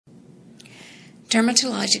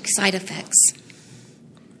Dermatologic side effects.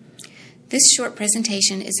 This short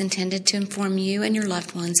presentation is intended to inform you and your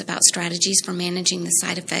loved ones about strategies for managing the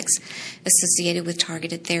side effects associated with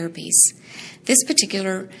targeted therapies. This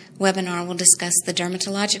particular webinar will discuss the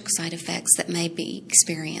dermatologic side effects that may be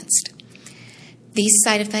experienced. These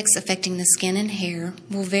side effects affecting the skin and hair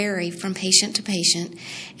will vary from patient to patient,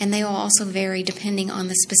 and they will also vary depending on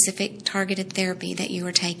the specific targeted therapy that you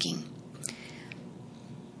are taking.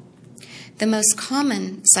 The most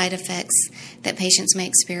common side effects that patients may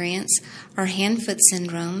experience are hand-foot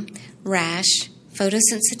syndrome, rash,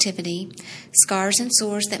 photosensitivity, scars and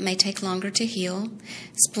sores that may take longer to heal,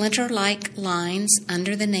 splinter-like lines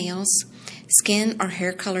under the nails, skin or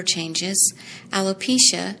hair color changes,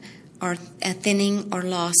 alopecia, or a thinning or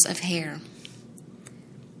loss of hair.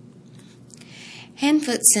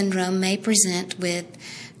 Hand-foot syndrome may present with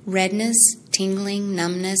redness, tingling,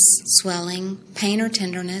 numbness, swelling, pain or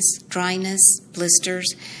tenderness, dryness,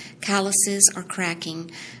 blisters, calluses, or cracking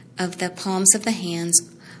of the palms of the hands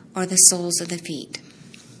or the soles of the feet.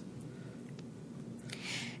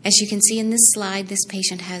 As you can see in this slide, this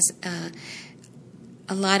patient has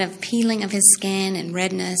a lot of peeling of his skin and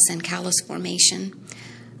redness and callus formation.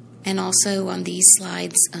 And also on these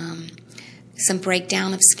slides, some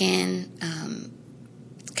breakdown of skin,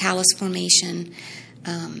 callus formation,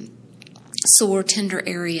 sore, tender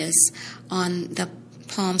areas on the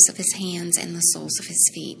palms of his hands and the soles of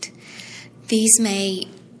his feet. These may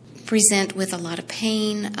present with a lot of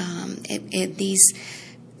pain. These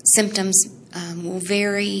symptoms will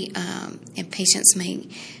vary, and patients may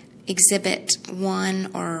exhibit one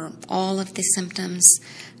or all of the symptoms.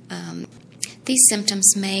 These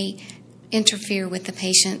symptoms may interfere with the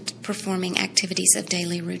patient performing activities of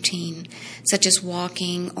daily routine, such as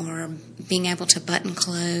walking or being able to button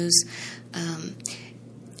clothes.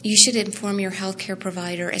 You should inform your healthcare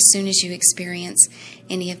provider as soon as you experience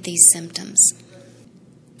any of these symptoms.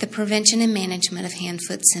 The prevention and management of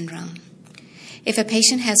hand-foot syndrome. If a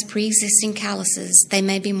patient has pre-existing calluses, they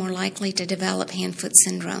may be more likely to develop hand-foot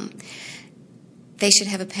syndrome. They should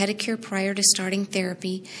have a pedicure prior to starting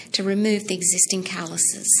therapy to remove the existing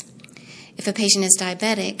calluses. If a patient is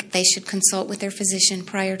diabetic, they should consult with their physician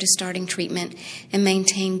prior to starting treatment and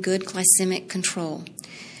maintain good glycemic control.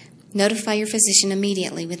 Notify your physician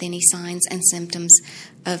immediately with any signs and symptoms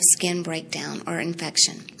of skin breakdown or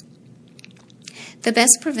infection. The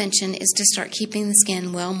best prevention is to start keeping the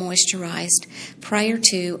skin well moisturized prior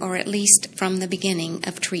to, or at least from the beginning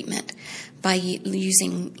of treatment, by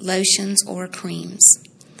using lotions or creams.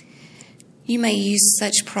 You may use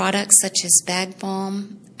such products such as Bag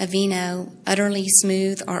Balm, Aveeno, Utterly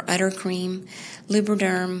Smooth or Utter Cream,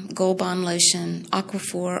 Lubriderm, Gold Bond Lotion,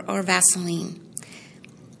 Aquaphor, or Vaseline.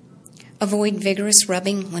 Avoid vigorous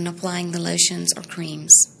rubbing when applying the lotions or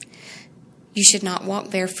creams. You should not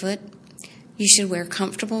walk barefoot. You should wear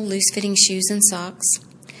comfortable, loose-fitting shoes and socks.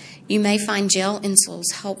 You may find gel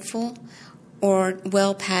insoles helpful or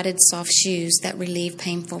well-padded soft shoes that relieve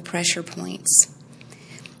painful pressure points.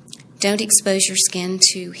 Don't expose your skin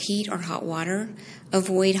to heat or hot water.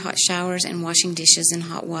 Avoid hot showers and washing dishes in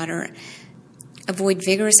hot water. Avoid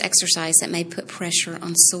vigorous exercise that may put pressure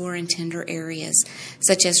on sore and tender areas,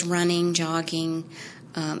 such as running, jogging,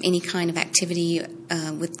 any kind of activity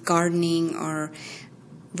with gardening or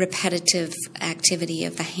repetitive activity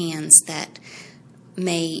of the hands that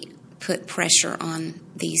may put pressure on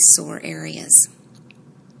these sore areas.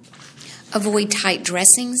 Avoid tight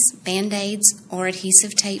dressings, Band-Aids, or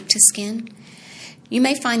adhesive tape to skin. You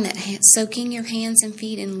may find that soaking your hands and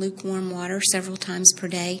feet in lukewarm water several times per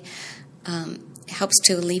day helps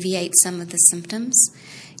to alleviate some of the symptoms.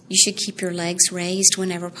 You should keep your legs raised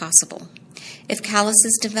whenever possible. If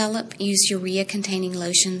calluses develop, use urea-containing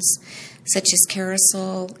lotions such as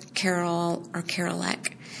Carasol, Carol, or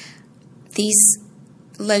Carolac. These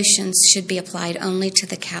lotions should be applied only to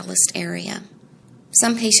the calloused area.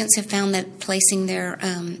 Some patients have found that placing their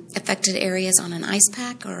affected areas on an ice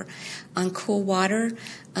pack or on cool water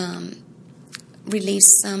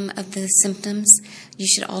relieves some of the symptoms. You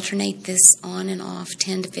should alternate this on and off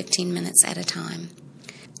 10 to 15 minutes at a time.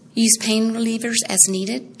 Use pain relievers as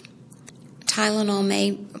needed. Tylenol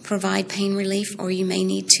may provide pain relief, or you may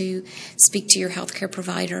need to speak to your healthcare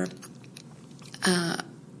provider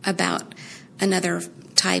about another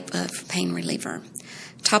type of pain reliever.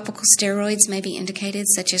 Topical steroids may be indicated,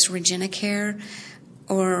 such as Regenicare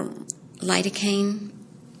or lidocaine.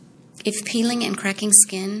 If peeling and cracking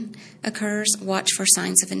skin occurs, watch for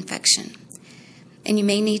signs of infection. And you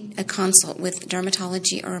may need a consult with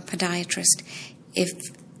dermatology or a podiatrist if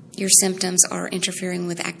your symptoms are interfering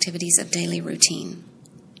with activities of daily routine.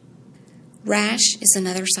 Rash is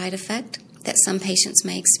another side effect. that some patients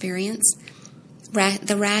may experience.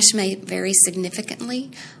 The rash may vary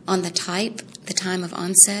significantly on the type, the time of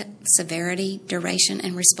onset, severity, duration,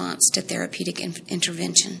 and response to therapeutic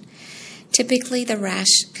intervention. Typically, the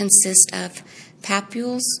rash consists of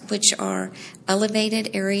papules, which are elevated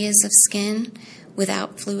areas of skin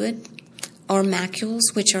without fluid, or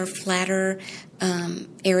macules, which are flatter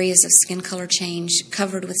areas of skin color change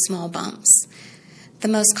covered with small bumps. The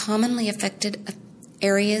most commonly affected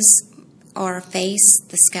areas are face,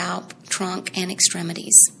 the scalp, trunk, and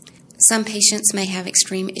extremities. Some patients may have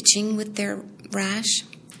extreme itching with their rash.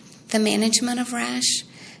 The management of rash: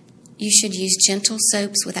 you should use gentle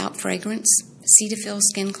soaps without fragrance, Cetaphil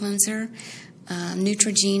skin cleanser,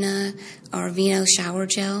 Neutrogena, or Vino shower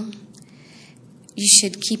gel. You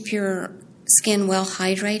should keep your skin well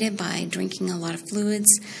hydrated by drinking a lot of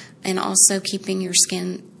fluids, and also keeping your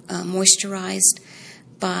skin moisturized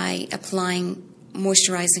by applying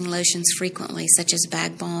moisturizing lotions frequently, such as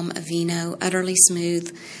Bag Balm, Aveeno, Utterly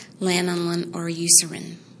Smooth, Lanolin, or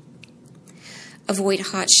Eucerin. Avoid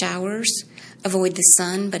hot showers. Avoid the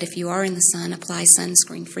sun, but if you are in the sun, apply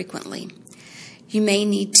sunscreen frequently. You may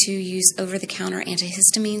need to use over-the-counter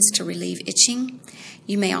antihistamines to relieve itching.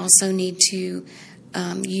 You may also need to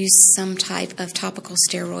use some type of topical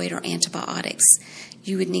steroid or antibiotics.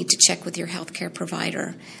 You would need to check with your healthcare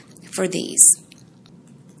provider for these.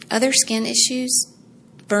 Other skin issues: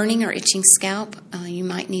 burning or itching scalp. You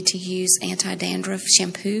might need to use anti-dandruff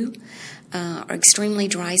shampoo, or extremely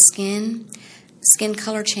dry skin. Skin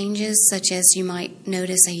color changes, such as you might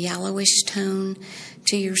notice a yellowish tone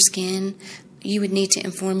to your skin. You would need to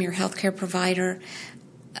inform your healthcare provider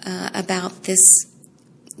about this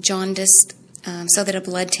jaundice so that a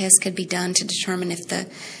blood test could be done to determine if the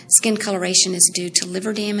skin coloration is due to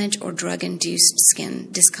liver damage or drug-induced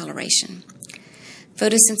skin discoloration.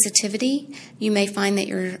 Photosensitivity: you may find that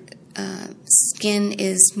your skin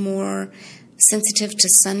is more sensitive to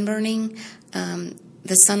sunburning.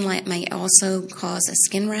 The sunlight may also cause a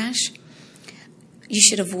skin rash. You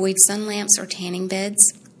should avoid sun lamps or tanning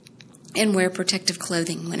beds and wear protective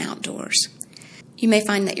clothing when outdoors. You may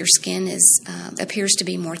find that your skin appears to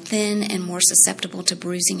be more thin and more susceptible to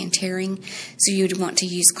bruising and tearing, so you'd want to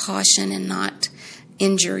use caution and not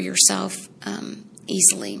injure yourself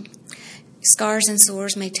easily. Scars and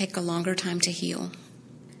sores may take a longer time to heal.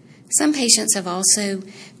 Some patients have also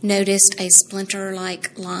noticed a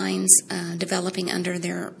splinter-like lines developing under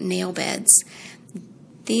their nail beds.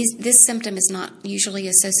 This symptom is not usually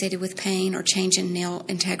associated with pain or change in nail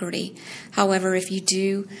integrity. However, if you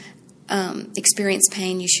do experience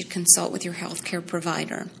pain, you should consult with your healthcare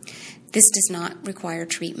provider. This does not require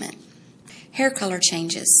treatment. Hair color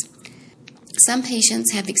changes. Some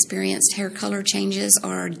patients have experienced hair color changes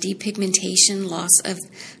or depigmentation, loss of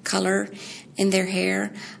color in their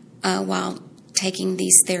hair while taking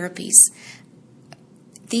these therapies.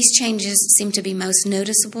 These changes seem to be most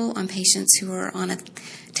noticeable on patients who are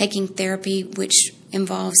taking therapy which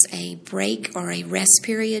involves a break or a rest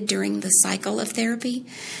period during the cycle of therapy.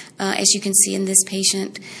 As you can see in this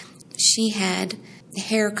patient, she had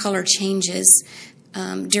hair color changes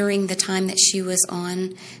during the time that she was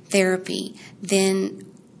on therapy. Then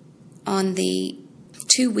on the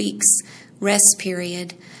 2 weeks rest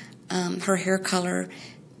period, her hair color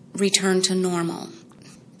returned to normal.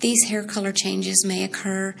 These hair color changes may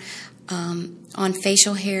occur on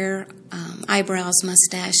facial hair, eyebrows,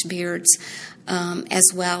 mustache, beards,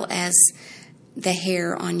 as well as the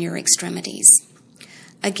hair on your extremities.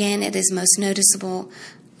 Again, it is most noticeable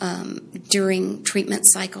during treatment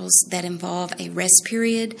cycles that involve a rest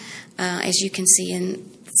period. As you can see in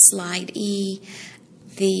slide E,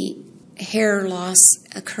 the hair loss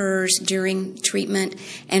occurs during treatment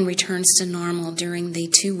and returns to normal during the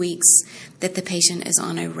 2 weeks that the patient is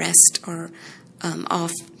on a rest or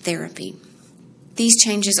off therapy. These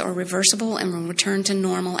changes are reversible and will return to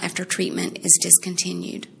normal after treatment is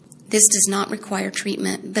discontinued. This does not require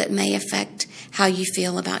treatment but may affect how you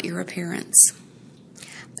feel about your appearance.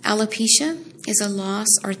 Alopecia is a loss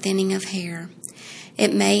or thinning of hair.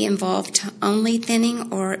 It may involve only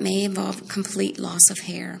thinning, or it may involve complete loss of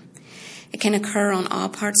hair. It can occur on all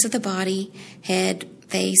parts of the body: head,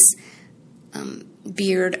 face,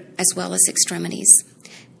 beard, as well as extremities.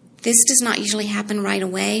 This does not usually happen right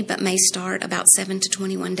away, but may start about 7 to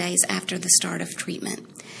 21 days after the start of treatment.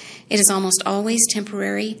 It is almost always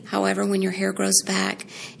temporary. However, when your hair grows back,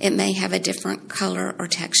 it may have a different color or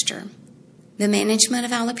texture. The management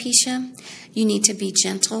of alopecia: you need to be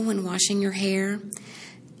gentle when washing your hair.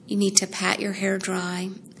 You need to pat your hair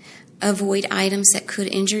dry. Avoid items that could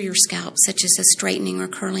injure your scalp, such as a straightening or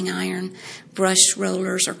curling iron, brush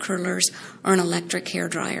rollers or curlers, or an electric hair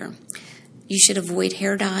dryer. You should avoid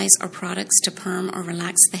hair dyes or products to perm or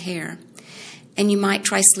relax the hair. And you might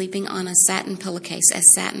try sleeping on a satin pillowcase,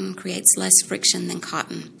 as satin creates less friction than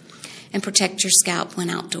cotton, and protect your scalp when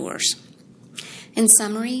outdoors. In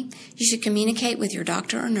summary, you should communicate with your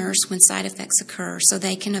doctor or nurse when side effects occur so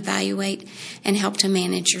they can evaluate and help to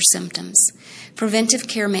manage your symptoms. Preventive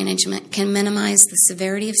care management can minimize the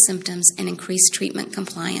severity of symptoms and increase treatment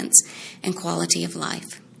compliance and quality of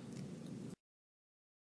life.